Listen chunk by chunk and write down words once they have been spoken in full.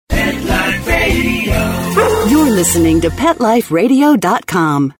You're listening to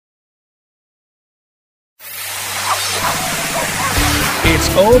PetLifeRadio.com. It's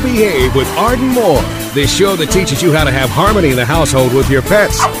Oh Behave with Arden Moore, the show that teaches you how to have harmony in the household with your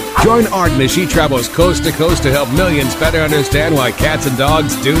pets. Join Arden as she travels coast to coast to help millions better understand why cats and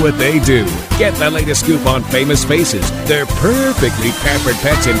dogs do what they do. Get the latest scoop on famous faces, their perfectly pampered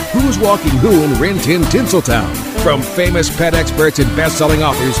pets, and who's walking who in Rin Tin Tinseltown. From famous pet experts and best-selling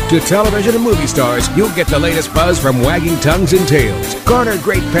authors to television and movie stars, you'll get the latest buzz from wagging tongues and tails. Garner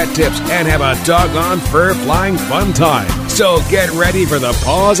great pet tips and have a doggone fur-flying fun time. So get ready for the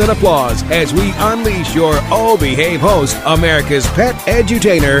pause and applause as we unleash your Oh Behave host, America's pet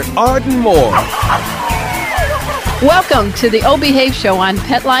edutainer, Arden Moore. Welcome to the Oh Behave Show on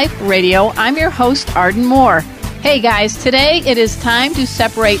Pet Life Radio. I'm your host, Arden Moore. Hey guys, today it is time to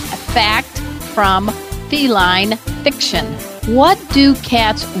separate fact from feline fiction. What do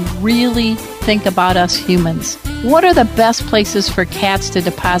cats really think about us humans? What are the best places for cats to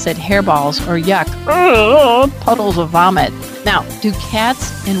deposit hairballs or yuck, puddles of vomit? Now, do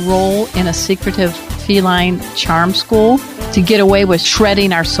cats enroll in a secretive feline charm school to get away with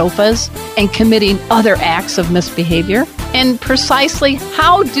shredding our sofas and committing other acts of misbehavior? And precisely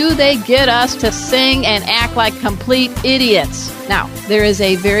how do they get us to sing and act like complete idiots? Now, there is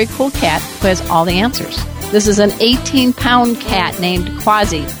a very cool cat who has all the answers. This is an 18-pound cat named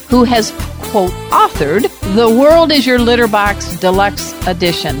Quasi, who has, quote, authored The World is Your Litter Box Deluxe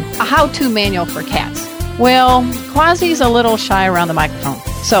Edition, a how-to manual for cats. Well, Quasi's a little shy around the microphone.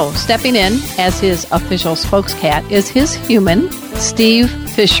 So, stepping in as his official spokescat is his human, Steve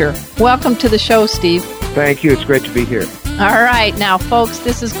Fisher. Welcome to the show, Steve. Thank you. It's great to be here. All right. Now, folks,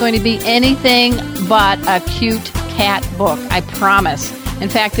 this is going to be anything but a cute cat book, I promise. In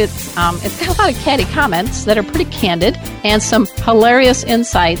fact, it's got a lot of catty comments that are pretty candid and some hilarious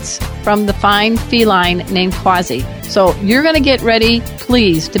insights from the fine feline named Quasi. So you're going to get ready,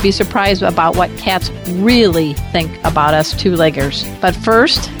 please, to be surprised about what cats really think about us two-leggers. But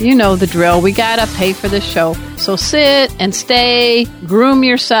first, you know the drill. We got to pay for this show. So sit and stay, groom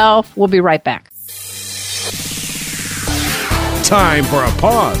yourself. We'll be right back. Time for a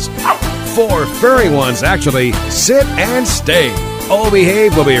pause. 4 furry ones, actually. Sit and stay. Oh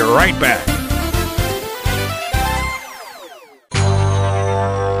Behave will be right back.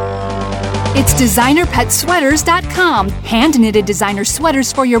 It's DesignerPetSweaters.com. Hand-knitted designer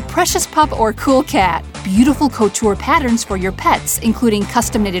sweaters for your precious pup or cool cat. Beautiful couture patterns for your pets, including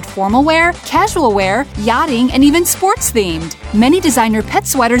custom-knitted formal wear, casual wear, yachting, and even sports-themed. Many designer pet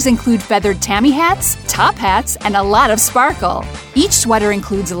sweaters include feathered tammy hats, top hats, and a lot of sparkle. Each sweater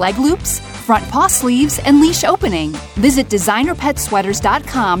includes leg loops, front paw sleeves, and leash opening. Visit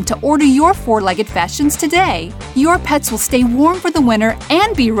DesignerPetSweaters.com to order your 4-legged fashions today. Your pets will stay warm for the winter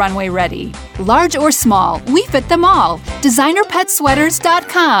and be runway ready. Large or small, we fit them all.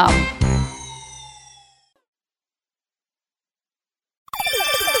 DesignerPetSweaters.com.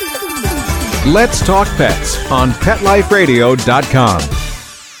 Let's Talk Pets on PetLifeRadio.com.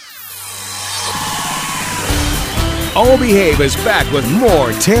 Oh Behave is back with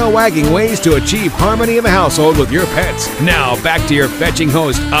more tail-wagging ways to achieve harmony in the household with your pets. Now, back to your fetching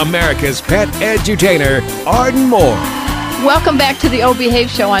host, America's pet edutainer, Arden Moore. Welcome back to the Oh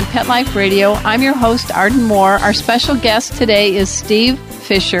Behave Show on Pet Life Radio. I'm your host, Arden Moore. Our special guest today is Steve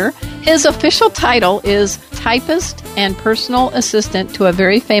Fisher. His official title is typist and personal assistant to a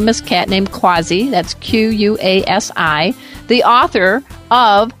very famous cat named Quasi. That's Quasi. The author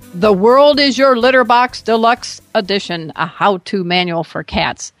of The World is Your Litter Box Deluxe Edition, a how-to manual for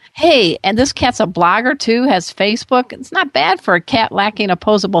cats. Hey, and this cat's a blogger too, has Facebook. It's not bad for a cat lacking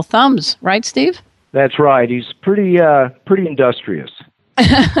opposable thumbs, right, Steve? That's right. He's pretty industrious.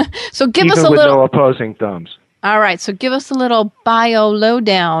 So give Even us a with little. no opposing thumbs. All right, so give us a little bio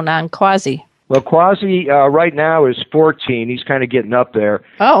lowdown on Quasi. Well, Quasi right now is 14. He's kind of getting up there.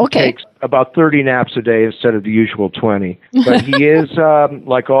 Oh, okay. He takes about 30 naps a day instead of the usual 20. But he is,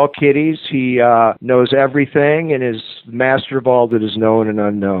 like all kitties, he knows everything and is master of all that is known and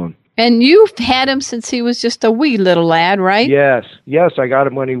unknown. And you've had him since he was just a wee little lad, right? Yes, I got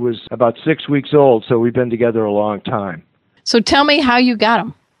him when he was about 6 weeks old, so we've been together a long time. So tell me how you got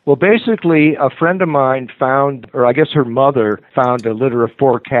him. Well, basically, a friend of mine found, or I guess her mother found a litter of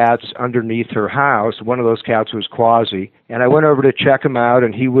 4 cats underneath her house. One of those cats was Quasi. And I went over to check him out,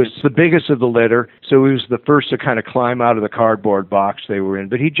 and he was the biggest of the litter, so he was the first to kind of climb out of the cardboard box they were in.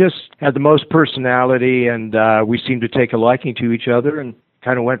 But he just had the most personality, and we seemed to take a liking to each other and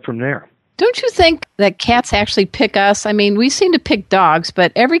kind of went from there. Don't you think that cats actually pick us? I mean, we seem to pick dogs,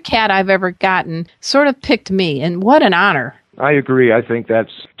 but every cat I've ever gotten sort of picked me, and what an honor. I agree. I think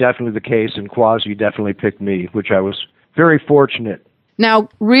that's definitely the case, and Quasi definitely picked me, which I was very fortunate. Now,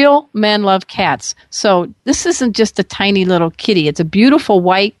 real men love cats. So this isn't just a tiny little kitty. It's a beautiful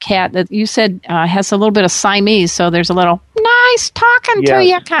white cat that you said has a little bit of Siamese, so there's a little nice talking to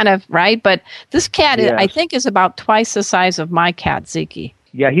you kind of, right? But this cat, I think, is about twice the size of my cat, Zeke.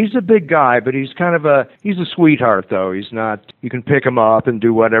 Yeah, he's a big guy, but he's he's a sweetheart, though. He's not, you can pick him up and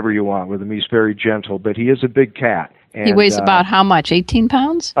do whatever you want with him. He's very gentle, but he is a big cat. And, he weighs about how much, 18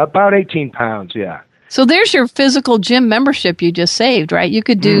 pounds? About 18 pounds, yeah. So there's your physical gym membership you just saved, right? You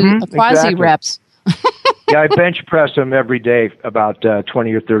could do Quasi reps. Yeah, I bench press him every day about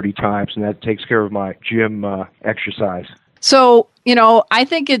 20 or 30 times, and that takes care of my gym exercise. So, I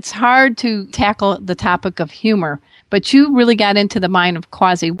think it's hard to tackle the topic of humor, but you really got into the mind of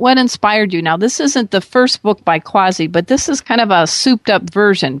Quasi. What inspired you? Now, this isn't the first book by Quasi, but this is kind of a souped-up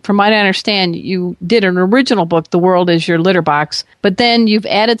version. From what I understand, you did an original book, The World is Your Litter Box, but then you've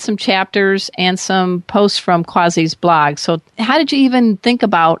added some chapters and some posts from Quasi's blog. So how did you even think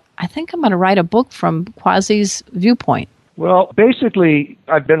about, I think I'm going to write a book from Quasi's viewpoint? Well, basically,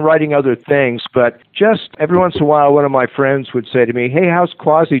 I've been writing other things, but just every once in a while, one of my friends would say to me, "Hey, how's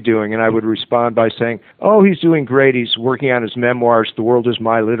Quasi doing?" And I would respond by saying, "Oh, he's doing great. He's working on his memoirs, The World is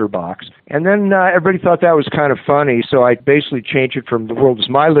My Litter Box." And then everybody thought that was kind of funny, so I basically changed it from The World is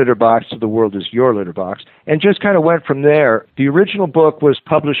My Litter Box to The World is Your Litter Box, and just kind of went from there. The original book was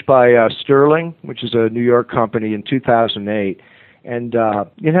published by Sterling, which is a New York company, in 2008. And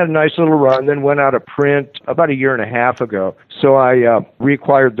it had a nice little run, then went out of print about a year and a half ago. So I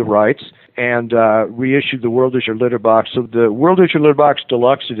reacquired the rights and reissued The World is Your Litter Box. So the World is Your Litter Box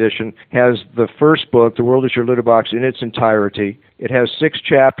Deluxe Edition has the first book, The World is Your Litter Box, in its entirety. It has 6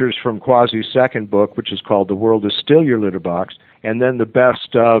 chapters from Quasi's second book, which is called The World is Still Your Litter Box, and then the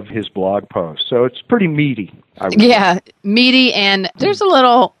best of his blog posts. So it's pretty meaty, I would say. Meaty, and there's a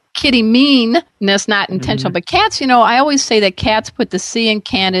little kitty meanness, not intentional. But cats, I always say that cats put the C in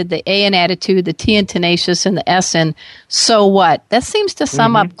candid, the A in attitude, the T in tenacious, and the S in so what. That seems to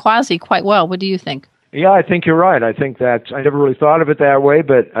sum up Quasi quite well. What do you think? Yeah, I think you're right. I think that I never really thought of it that way,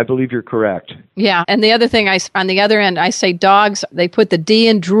 but I believe you're correct. Yeah, and the other thing, on the other end, I say dogs, they put the D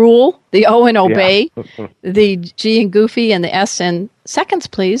in drool, the O in obey, the G in goofy, and the S in seconds,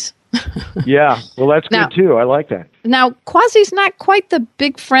 please. Yeah, well, that's good too. I like that. Now, Quasi's not quite the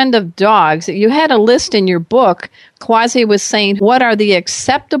big friend of dogs. You had a list in your book. Quasi was saying, what are the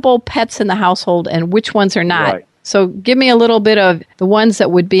acceptable pets in the household and which ones are not? Right. So give me a little bit of the ones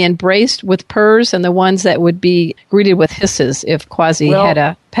that would be embraced with purrs and the ones that would be greeted with hisses if Quasi had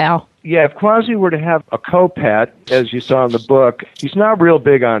a pal. Yeah, if Quasi were to have a co-pet, as you saw in the book, he's not real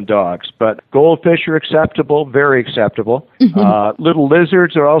big on dogs, but goldfish are acceptable, very acceptable. Little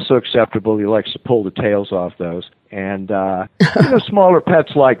lizards are also acceptable. He likes to pull the tails off those. And smaller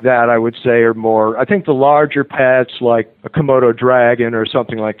pets like that, I would say, are more, I think the larger pets like a Komodo dragon or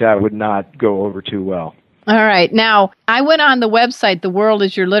something like that would not go over too well. All right. Now, I went on the website,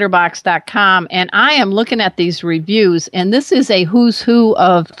 theworldisyourlitterbox.com, and I am looking at these reviews, and this is a who's who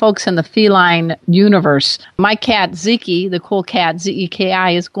of folks in the feline universe. My cat, Zeke, the cool cat,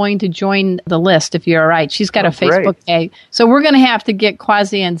 Zeki, is going to join the list, if you're all right. She's got a Facebook page. So we're going to have to get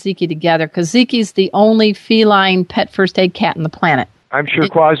Quasi and Zeke together, because Zeke's the only feline pet first aid cat on the planet. I'm sure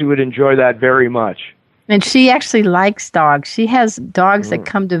Quasi would enjoy that very much. And she actually likes dogs. She has dogs that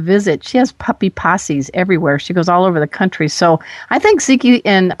come to visit. She has puppy posses everywhere. She goes all over the country. So I think Zeke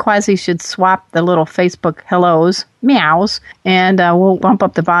and Quasi should swap the little Facebook hellos, meows, and we'll bump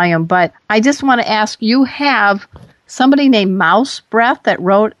up the volume. But I just want to ask, you have somebody named Mouse Breath that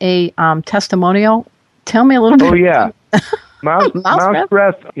wrote a testimonial. Tell me a little bit. Oh, yeah. Mouse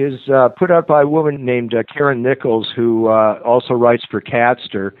Breath is put out by a woman named Karen Nichols, who also writes for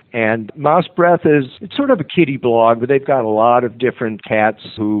Catster. And Mouse Breath it's sort of a kitty blog, but they've got a lot of different cats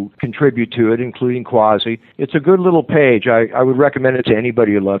who contribute to it, including Quasi. It's a good little page. I would recommend it to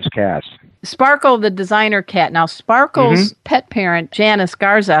anybody who loves cats. Sparkle, the designer cat. Now, Sparkle's pet parent, Janice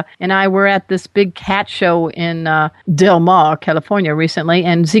Garza, and I were at this big cat show in Del Mar, California recently,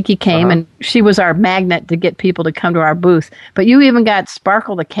 and Zeke came, and she was our magnet to get people to come to our booth. But you even got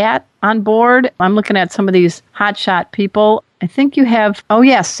Sparkle the cat on board. I'm looking at some of these hotshot people. I think you have,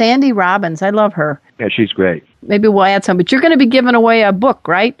 Sandy Robbins. I love her. Yeah, she's great. Maybe we'll add some. But you're going to be giving away a book,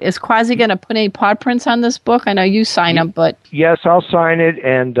 right? Is Quasi going to put any paw prints on this book? I know you sign them, but... Yes, I'll sign it,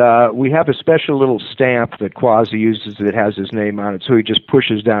 and we have a special little stamp that Quasi uses that has his name on it, so he just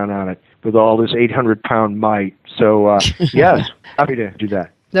pushes down on it with all this 800-pound might. So, yes, happy to do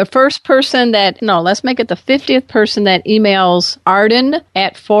that. The first person let's make it the 50th person that emails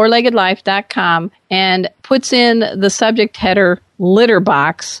Arden@fourleggedlife.com and puts in the subject header litter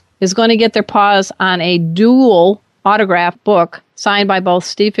box is going to get their paws on a dual autograph book signed by both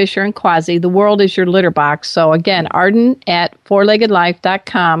Steve Fisher and Quasi. The World is Your Litter Box. So again,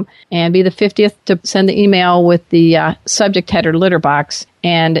 Arden@fourleggedlife.com, and be the 50th to send the email with the subject header litter box.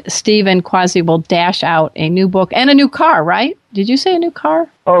 And Steve and Quasi will dash out a new book and a new car, right? Did you say a new car?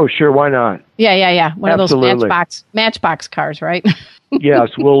 Oh, sure. Why not? Yeah. One Absolutely. of those Matchbox cars, right? Yes,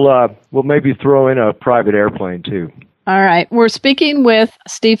 we'll maybe throw in a private airplane too. All right. We're speaking with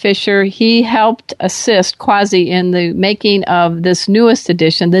Steve Fisher. He helped assist Quasi in the making of this newest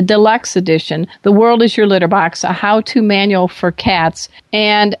edition, the deluxe edition, The World is Your Litter Box, a how-to manual for cats.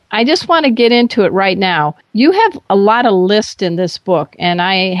 And I just want to get into it right now. You have a lot of lists in this book, and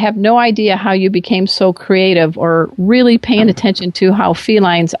I have no idea how you became so creative or really paying attention to how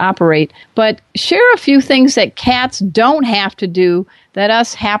felines operate. But share a few things that cats don't have to do that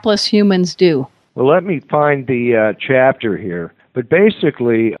us hapless humans do. Well, let me find the chapter here. But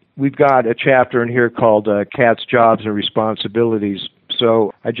basically, we've got a chapter in here called Cats, Jobs, and Responsibilities.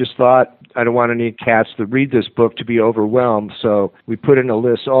 So I just thought I don't want any cats that read this book to be overwhelmed. So we put in a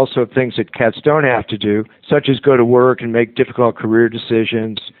list also of things that cats don't have to do, such as go to work and make difficult career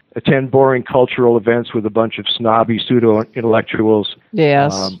decisions, attend boring cultural events with a bunch of snobby pseudo-intellectuals,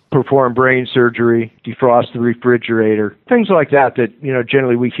 yes, perform brain surgery, defrost the refrigerator, things like that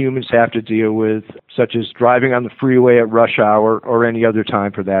generally we humans have to deal with, such as driving on the freeway at rush hour or any other time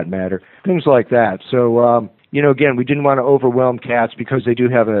for that matter, things like that. So, again, we didn't want to overwhelm cats because they do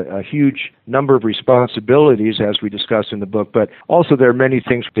have a huge number of responsibilities, as we discuss in the book, but also there are many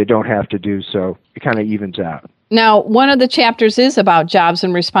things they don't have to do, so it kind of evens out. Now, one of the chapters is about jobs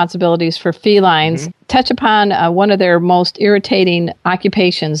and responsibilities for felines. Mm-hmm. Touch upon one of their most irritating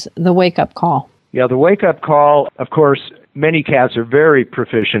occupations, the wake-up call. Yeah, the wake-up call, of course, many cats are very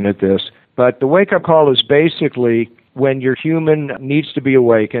proficient at this, but the wake-up call is basically when your human needs to be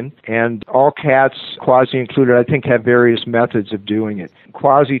awakened, and all cats, Quasi included, I think, have various methods of doing it.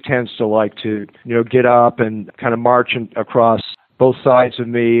 Quasi tends to like to, get up and kind of march across both sides of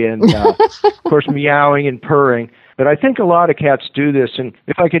me, and of course meowing and purring. But I think a lot of cats do this, and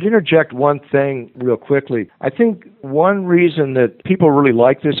if I could interject one thing real quickly, I think one reason that people really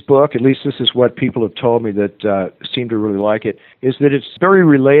like this book, at least this is what people have told me that seem to really like it, is that it's very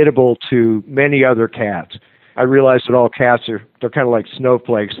relatable to many other cats. I realize that all cats they're kind of like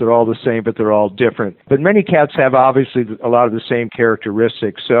snowflakes. They're all the same, but they're all different. But many cats have obviously a lot of the same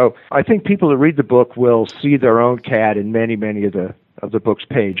characteristics. So I think people that read the book will see their own cat in many, many of the book's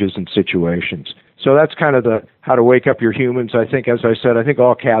pages and situations. So that's kind of the how to wake up your humans. I think, as I said, I think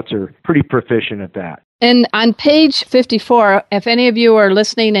all cats are pretty proficient at that. And on page 54, if any of you are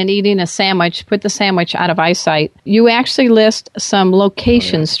listening and eating a sandwich, put the sandwich out of eyesight. You actually list some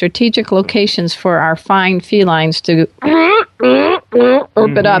locations, strategic locations for our fine felines to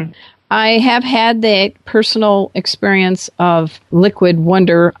erp it up. I have had the personal experience of Liquid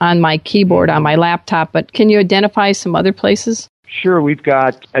Wonder on my keyboard on my laptop, but can you identify some other places? Sure, we've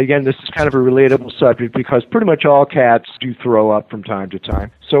got, again, this is kind of a relatable subject because pretty much all cats do throw up from time to time.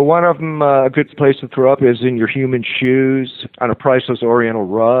 So one of them, a good place to throw up is in your human shoes, on a priceless oriental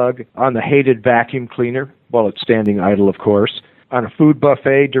rug, on the hated vacuum cleaner, while it's standing idle, of course, on a food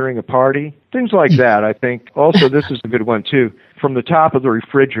buffet during a party, things like that, I think. Also, this is a good one, too. From the top of the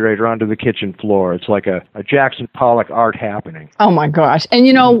refrigerator onto the kitchen floor. It's like a Jackson Pollock art happening. Oh, my gosh. And,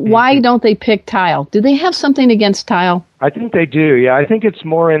 why don't they pick tile? Do they have something against tile? I think they do, yeah. I think it's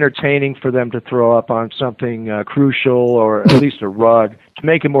more entertaining for them to throw up on something crucial or at least a rug to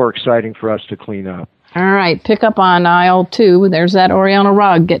make it more exciting for us to clean up. All right, pick up on aisle 2. There's that Oriental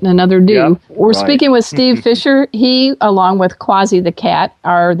rug getting another due. Yep, We're speaking with Steve Fisher. He, along with Quasi the cat,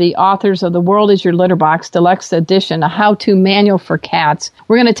 are the authors of The World is Your Litter Box Deluxe Edition, a how-to manual for cats.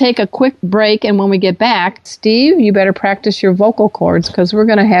 We're going to take a quick break, and when we get back, Steve, you better practice your vocal cords because we're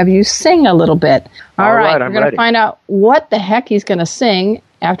going to have you sing a little bit. All right, we're going to find out what the heck he's going to sing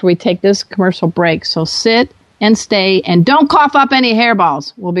after we take this commercial break. So sit and stay, and don't cough up any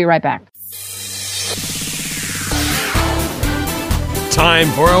hairballs. We'll be right back. Time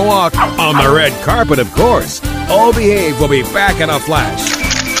for a walk on the red carpet, of course. All Behave will be back in a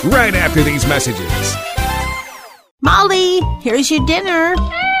flash right after these messages. Molly, here's your dinner.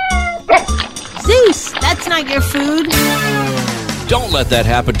 Zeus, that's not your food. Don't let that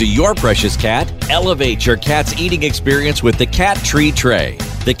happen to your precious cat. Elevate your cat's eating experience with the Cat Tree Tray.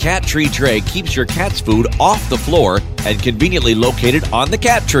 The Cat Tree Tray keeps your cat's food off the floor and conveniently located on the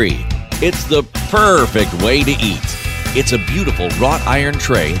cat tree. It's the perfect way to eat. It's a beautiful wrought iron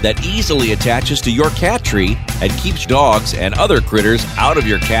tray that easily attaches to your cat tree and keeps dogs and other critters out of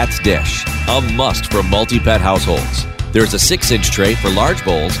your cat's dish. A must for multi-pet households. There's a 6-inch tray for large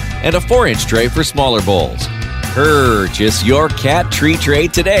bowls and a 4-inch tray for smaller bowls. Purchase your cat tree tray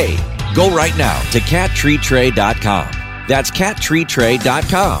today. Go right now to cattreetray.com. That's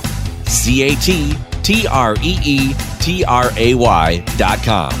cattreetray.com.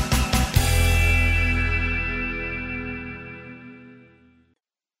 CATTREETRAY.com.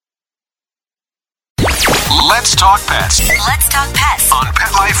 Let's talk pets Let's talk pets on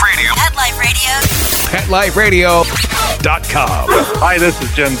Pet Life Radio. Pet Life Radio. PetLifeRadio.com. Hi, this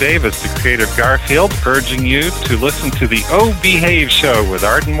is Jim Davis, the creator of Garfield, urging you to listen to the Oh Behave Show with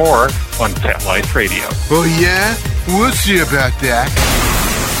Arden Moore on Pet Life Radio. Oh, yeah? We'll see about that.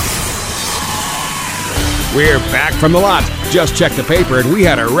 We're back from the lot. Just checked the paper and we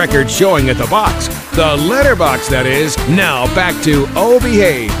had a record showing at the box. The letterbox, that is. Now back to Oh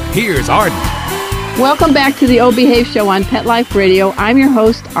Behave. Here's Arden. Welcome back to the O Behave Show on Pet Life Radio. I'm your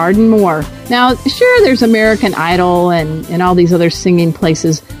host, Arden Moore. Now, sure, there's American Idol and all these other singing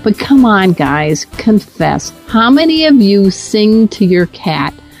places, but come on, guys, confess. How many of you sing to your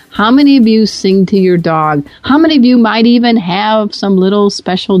cat? How many of you sing to your dog? How many of you might even have some little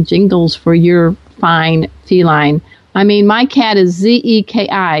special jingles for your fine feline? I mean, my cat is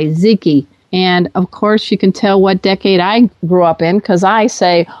Z-E-K-I, Zeke. And, of course, you can tell what decade I grew up in because I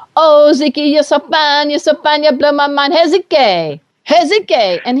say, "Oh, Zeke, you're so fine, you blow my mind. Hey, Zeke.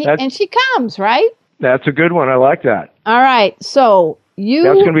 And she comes, right? That's a good one. I like that. All right. So you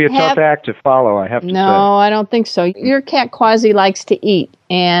That's going to be a tough act to follow, I have to say. No, I don't think so. Your cat Quasi likes to eat.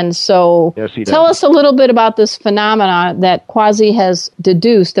 And so yes, he does. Tell us a little bit about this phenomena that Quasi has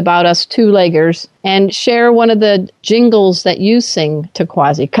deduced about us two-leggers and share one of the jingles that you sing to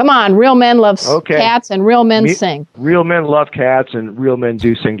Quasi. Come on, real men love cats and real men sing. Real men love cats and real men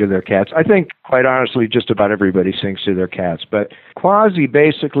do sing to their cats. I think, quite honestly, just about everybody sings to their cats. But Quasi,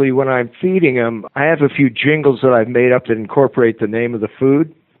 basically, when I'm feeding him, I have a few jingles that I've made up that incorporate the name of the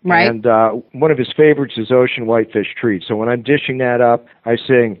food. Right. And one of his favorites is Ocean Whitefish Treat. So when I'm dishing that up, I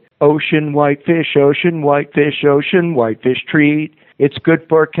sing, Ocean Whitefish, Ocean Whitefish, Ocean Whitefish Treat. It's good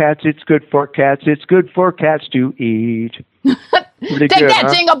for cats, it's good for cats, it's good for cats to eat. Take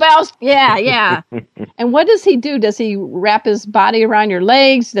that, Jingle Bells. Yeah. And what does he do? Does he wrap his body around your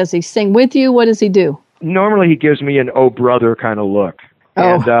legs? Does he sing with you? What does he do? Normally he gives me an oh brother kind of look.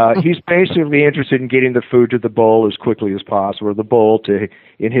 And he's basically interested in getting the food to the bowl as quickly as possible, or the bowl to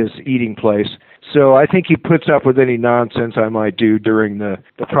in his eating place. So I think he puts up with any nonsense I might do during the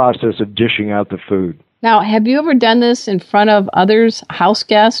process of dishing out the food. Now, have you ever done this in front of others, house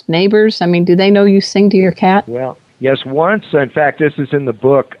guests, neighbors? I mean, do they know you sing to your cat? Well, yes, once. In fact, this is in the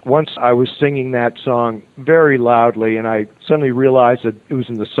book. Once I was singing that song very loudly, and I suddenly realized that it was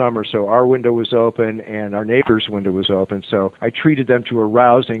in the summer, so our window was open and our neighbor's window was open. So I treated them to a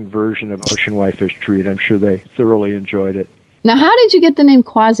rousing version of Ocean Whitefish Treat. I'm sure they thoroughly enjoyed it. Now, how did you get the name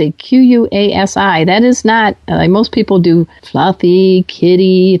Quasi? Quasi. That is not, most people do Fluffy,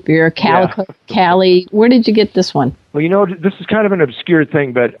 Kitty, if you're a Calico, Callie. Where did you get this one? Well, this is kind of an obscure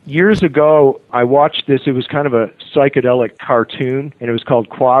thing, but years ago, I watched this. It was kind of a psychedelic cartoon, and it was called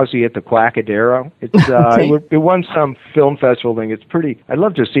Quasi at the Quackadero. It won some film festival thing. It's pretty, I'd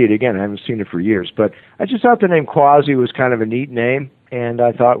love to see it again. I haven't seen it for years, but I just thought the name Quasi was kind of a neat name, and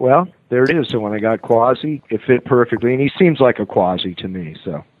I thought, well, there it is. So when I got Quasi, it fit perfectly, and he seems like a Quasi to me,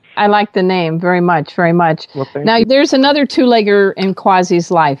 so. I like the name very much, very much. Well, now, there's another two-legger in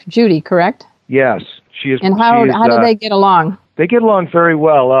Quasi's life, Judy, correct? Yes. She is. And how do they get along? They get along very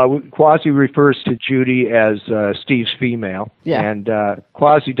well. Quasi refers to Judy as Steve's female. Yeah. And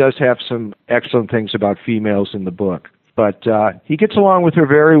Quasi does have some excellent things about females in the book. But he gets along with her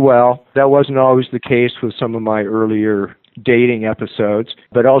very well. That wasn't always the case with some of my earlier dating episodes.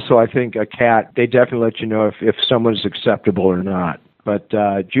 But also, I think a cat, they definitely let you know if someone's acceptable or not. But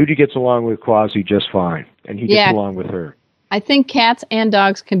Judy gets along with Quasi just fine. And he gets along with her. I think cats and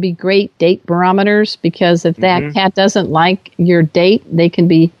dogs can be great date barometers because if that cat doesn't like your date, they can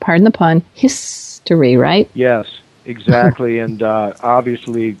be, pardon the pun, history, right? Yes, exactly. And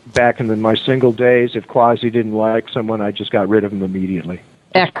obviously, back in my single days, if Quasi didn't like someone, I just got rid of them immediately.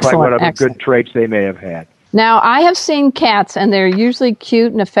 Despite whatever good traits they may have had. Now, I have seen cats, and they're usually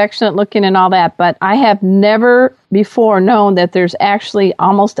cute and affectionate looking and all that, but I have never before known that there's actually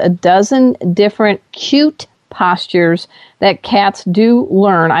almost a dozen different cute postures that cats do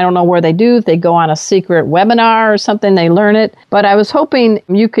learn. I don't know where they do, if they go on a secret webinar or something, they learn it. But I was hoping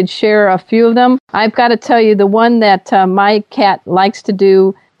you could share a few of them. I've got to tell you, the one that my cat likes to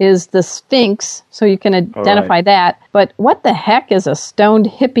do is the Sphinx, so you can identify that. But what the heck is a stoned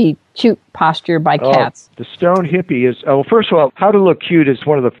hippie cute posture by cats? The stoned hippie is, first of all, How to Look Cute is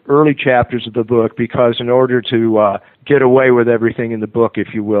one of the early chapters of the book, because in order to get away with everything in the book,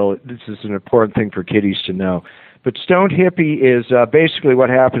 if you will, this is an important thing for kitties to know. But stoned hippie is basically what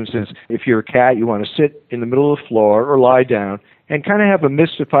happens is, if you're a cat, you want to sit in the middle of the floor or lie down and kind of have a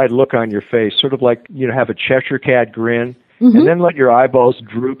mystified look on your face, sort of like, have a Cheshire cat grin. Mm-hmm. And then let your eyeballs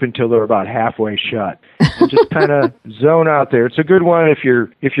droop until they're about halfway shut. And just kind of zone out there. It's a good one if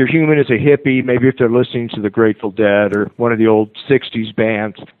your human is a hippie, maybe if they're listening to the Grateful Dead or one of the old 60s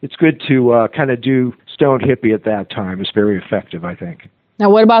bands. It's good to kind of do stoned hippie at that time. It's very effective, I think.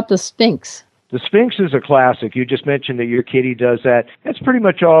 Now, what about the Sphinx? The Sphinx is a classic. You just mentioned that your kitty does that. That's pretty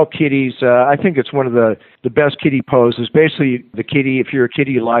much all kitties. I think it's one of the best kitty poses. Basically, the kitty, if you're a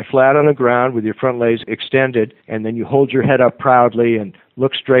kitty, you lie flat on the ground with your front legs extended, and then you hold your head up proudly and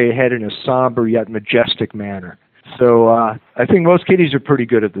look straight ahead in a somber yet majestic manner. So I think most kitties are pretty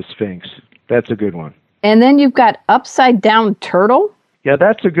good at the Sphinx. That's a good one. And then you've got upside down turtle. Yeah,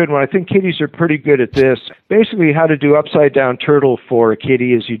 that's a good one. I think kitties are pretty good at this. Basically, how to do upside-down turtle for a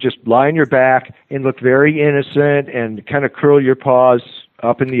kitty is you just lie on your back and look very innocent and kind of curl your paws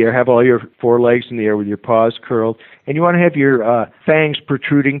up in the air, have all your forelegs in the air with your paws curled. And you want to have your fangs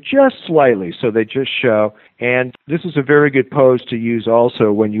protruding just slightly so they just show. And this is a very good pose to use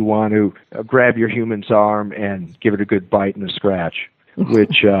also when you want to grab your human's arm and give it a good bite and a scratch,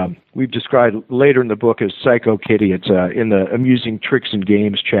 which we've described later in the book as Psycho Kitty. It's in the Amusing Tricks and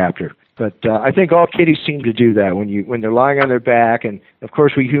Games chapter. But I think all kitties seem to do that when they're lying on their back. And, of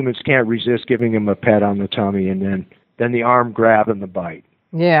course, we humans can't resist giving them a pet on the tummy and then the arm grab and the bite.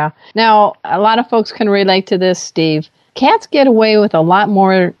 Yeah. Now, a lot of folks can relate to this, Steve. Cats get away with a lot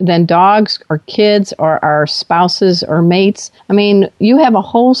more than dogs or kids or our spouses or mates. I mean, you have a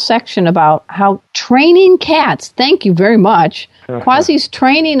whole section about how training cats, thank you very much, Quasi's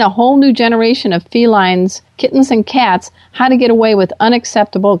training a whole new generation of felines, kittens and cats, how to get away with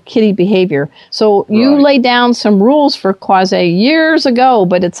unacceptable kitty behavior. So you laid down some rules for Quasi years ago,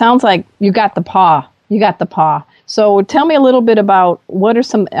 but it sounds like you got the paw. So tell me a little bit about what are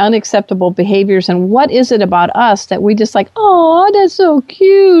some unacceptable behaviors and what is it about us that we just like, oh, that's so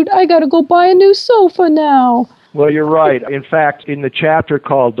cute. I got to go buy a new sofa now. Well, you're right. In fact, in the chapter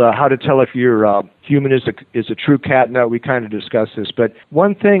called How to Tell If Your Human is a True Cat Nut, we kind of discussed this. But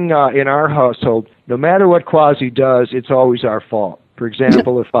one thing in our household, no matter what Quasi does, it's always our fault. For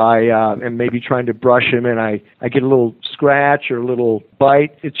example, if I am maybe trying to brush him and I get a little scratch or a little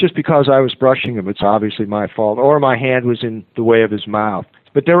bite, it's just because I was brushing him. It's obviously my fault. Or my hand was in the way of his mouth.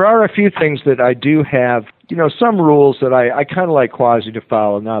 But there are a few things that I do have, some rules that I kind of like Quasi to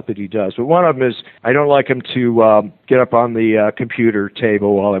follow, not that he does. But one of them is I don't like him to get up on the computer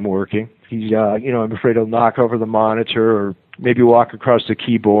table while I'm working. He's, I'm afraid he'll knock over the monitor or maybe walk across the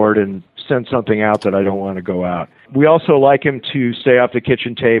keyboard and send something out that I don't want to go out. We also like him to stay off the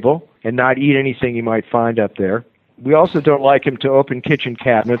kitchen table and not eat anything he might find up there. We also don't like him to open kitchen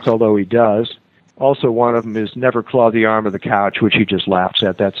cabinets, although he does. Also, one of them is never claw the arm of the couch, which he just laughs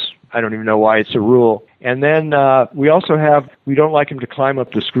at. I don't even know why it's a rule. And then we don't like him to climb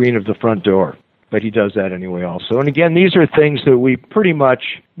up the screen of the front door, but he does that anyway also. And again, these are things that we pretty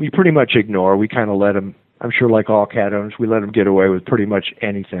much ignore. We kind of let him, I'm sure like all cat owners, we let him get away with pretty much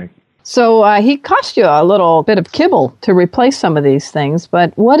anything. So he cost you a little bit of kibble to replace some of these things,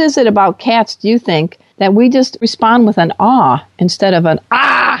 but what is it about cats, do you think, that we just respond with an ah instead of an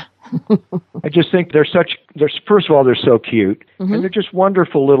ah? I just think first of all, they're so cute, and they're just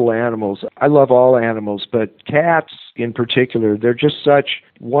wonderful little animals. I love all animals, but cats in particular, they're just such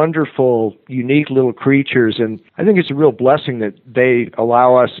wonderful, unique little creatures, and I think it's a real blessing that they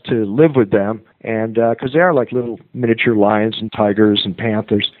allow us to live with them, and because they are like little miniature lions and tigers and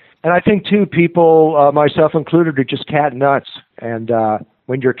panthers. And I think, too, people, myself included, are just cat nuts. And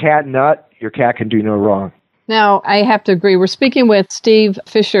when you're cat nut, your cat can do no wrong. Now, I have to agree. We're speaking with Steve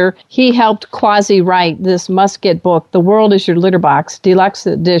Fisher. He helped Quasi write this must-get book, The World is Your Litter Box, Deluxe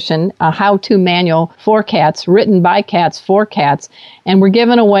Edition, a how-to manual for cats, written by cats for cats. And we're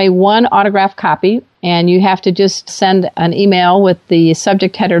giving away one autographed copy, and you have to just send an email with the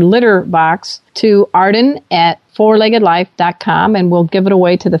subject header litter box to arden@fourleggedlife.com, and we'll give it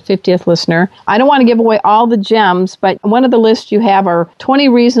away to the 50th listener. I don't want to give away all the gems, but one of the lists you have are 20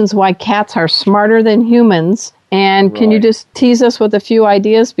 reasons why cats are smarter than humans. And can you just tease us with a few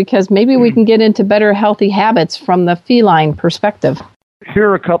ideas? Because maybe we can get into better healthy habits from the feline perspective. Here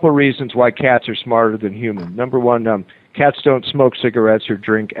are a couple of reasons why cats are smarter than humans. Number one, cats don't smoke cigarettes or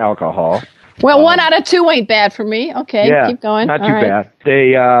drink alcohol. Well, 1 out of 2 ain't bad for me. Okay, keep going. Not too bad.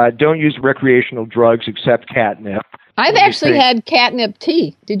 They don't use recreational drugs except catnip. I've actually had catnip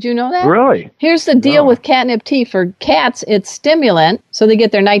tea. Did you know that? Really? Here's the deal with catnip tea. For cats, it's stimulant, so they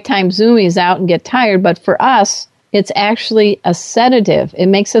get their nighttime zoomies out and get tired. But for us, it's actually a sedative. It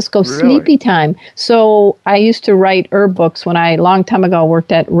makes us go sleepy time. So I used to write herb books when I, a long time ago,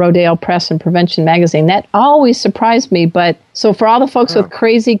 worked at Rodale Press and Prevention Magazine. That always surprised me. But so for all the folks with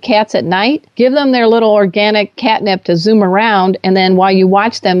crazy cats at night, give them their little organic catnip to zoom around. And then while you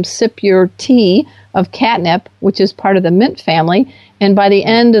watch them, sip your tea of catnip, which is part of the mint family. And by the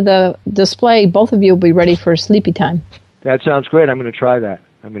end of the display, both of you will be ready for sleepy time. That sounds great. I'm going to try that.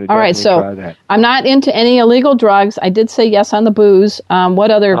 I'm going to try that. I'm not into any illegal drugs. I did say yes on the booze. What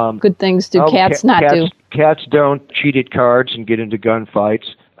other good things do cats not do? Cats don't cheat at cards and get into gunfights.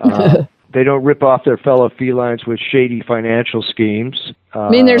 They don't rip off their fellow felines with shady financial schemes. I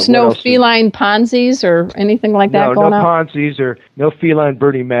mean, there's no feline Ponzi's or anything like that going on? No Ponzi's or no feline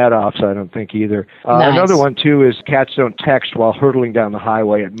Bernie Madoffs, I don't think either. Nice. Another one, too, is cats don't text while hurtling down the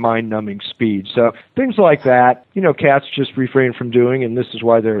highway at mind-numbing speed. So things like that, cats just refrain from doing, and this is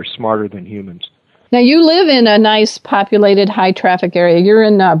why they're smarter than humans. Now, you live in a nice, populated, high-traffic area. You're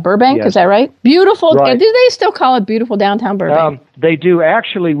in Burbank, yes. Is that right? Beautiful. Right. Do they still call it beautiful downtown Burbank? They do.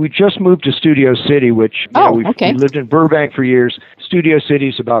 Actually, we just moved to Studio City, which we lived in Burbank for years. Studio City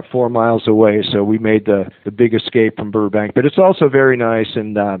is about 4 miles away, so we made the big escape from Burbank. But it's also very nice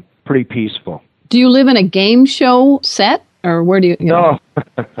and pretty peaceful. Do you live in a game show set, or where do you? No,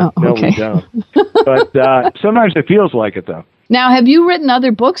 no, we don't. But sometimes it feels like it, though. Now, have you written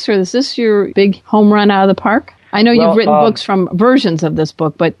other books, or is this your big home run out of the park? I know you've written books from versions of this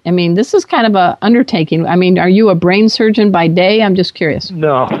book, but, I mean, this is kind of an undertaking. I mean, are you a brain surgeon by day? I'm just curious.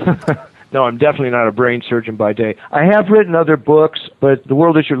 No. No, I'm definitely not a brain surgeon by day. I have written other books, but The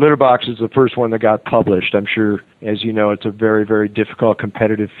World is Your Litter Box is the first one that got published. I'm sure, as you know, it's a very, very difficult,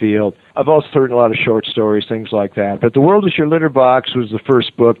 competitive field. I've also written a lot of short stories, things like that. But The World is Your Litter Box was the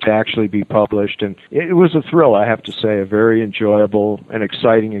first book to actually be published, and it was a thrill, I have to say, a very enjoyable and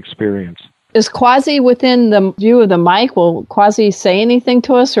exciting experience. Is Quasi within the view of the mic? Will Quasi say anything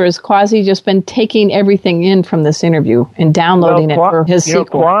to us, or has Quasi just been taking everything in from this interview and downloading it for his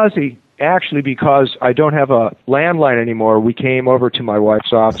sequel? Quasi, actually, because I don't have a landline anymore, we came over to my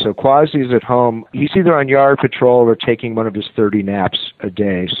wife's office. So Quasi's at home. He's either on yard patrol or taking one of his 30 naps a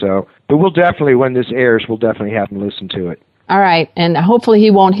day. But we'll definitely, when this airs, we'll definitely have him listen to it. All right, and hopefully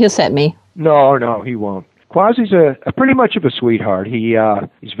he won't hiss at me. No, he won't. Quasi's a pretty much of a sweetheart.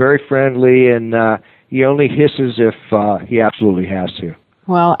 He's very friendly, and he only hisses if he absolutely has to.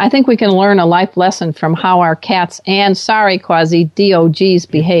 Well, I think we can learn a life lesson from how our cats and, sorry, Quasi, DOGs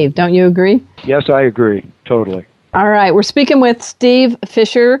behave. Don't you agree? Yes, I agree. Totally. All right. We're speaking with Steve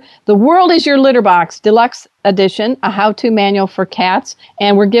Fisher. The World is Your Litter Box, Deluxe Edition, a how-to manual for cats.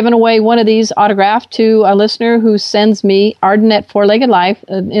 And we're giving away one of these autographed to a listener who sends me Arden at Four-Legged Life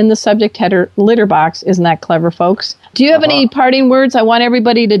in the subject header, litter box. Isn't that clever, folks? Do you have any parting words? I want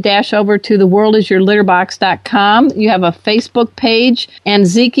everybody to dash over to theworldisyourlitterbox.com. You have a Facebook page, and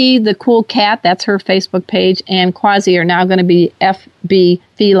Ziki, the cool cat, that's her Facebook page, and Quasi are now going to be FB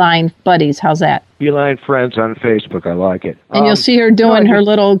Feline Buddies. How's that? Feline Friends on Facebook. I like it. And you'll see her doing her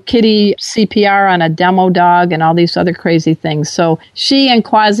little kitty CPR on a demo dog and all these other crazy things. So she and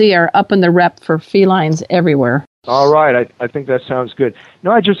Quasi are up in the rep for felines everywhere. All right. I think that sounds good. No,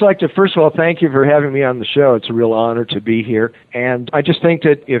 I'd just like to, first of all, thank you for having me on the show. It's a real honor to be here. And I just think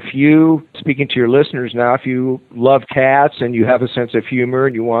that if you, speaking to your listeners now, if you love cats and you have a sense of humor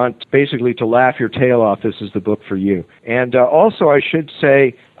and you want basically to laugh your tail off, this is the book for you. And also, I should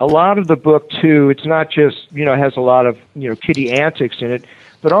say, a lot of the book, too, it's not just, has a lot of, kitty antics in it,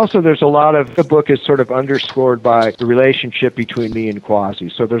 but also there's a lot of, the book is sort of underscored by the relationship between me and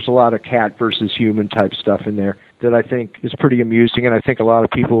Quasi. So there's a lot of cat versus human type stuff in there that I think is pretty amusing, and I think a lot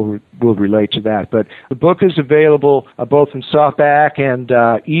of people will relate to that. But the book is available both in softback and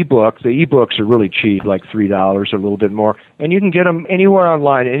ebook. The ebooks are really cheap, like $3 or a little bit more. And you can get them anywhere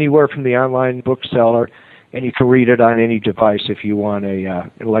online, anywhere from the online bookseller, and you can read it on any device if you want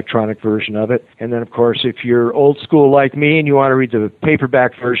an electronic version of it. And then, of course, if you're old school like me and you want to read the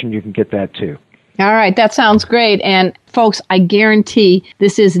paperback version, you can get that too. All right, that sounds great. And folks, I guarantee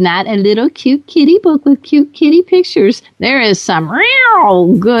this is not a little cute kitty book with cute kitty pictures. There is some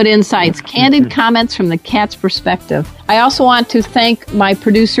real good insights, candid comments from the cat's perspective. I also want to thank my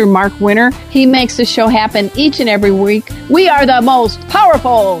producer, Mark Winter. He makes the show happen each and every week. We are the most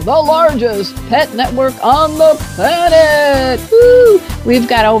powerful, the largest pet network on the planet. Woo! We've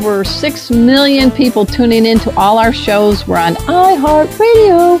got over 6 million people tuning in to all our shows. We're on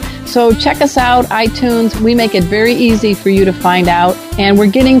iHeartRadio. So check us out, iTunes. We make it very easy for you to find out. And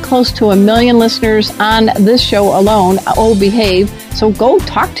we're getting close to 1 million listeners on this show alone, Oh Behave. So go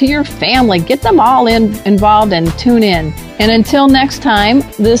talk to your family. Get them all involved and tune in. And until next time,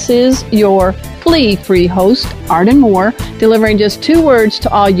 this is your flea-free host, Arden Moore, delivering just 2 words to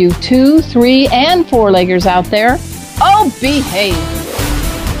all you 2, 3, and 4-leggers out there. Oh, behave.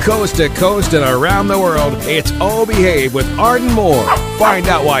 Coast to coast and around the world, it's Oh Behave with Arden Moore. Find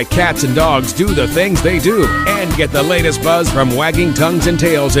out why cats and dogs do the things they do and get the latest buzz from wagging tongues and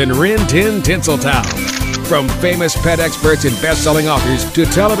tails in Rin Tin Tinseltown. From famous pet experts and best-selling authors to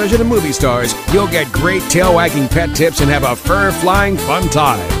television and movie stars, you'll get great tail-wagging pet tips and have a fur-flying fun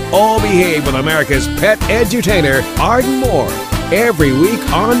time. Oh Behave with America's pet edutainer, Arden Moore. Every week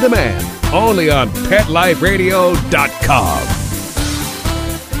on demand, only on PetLifeRadio.com.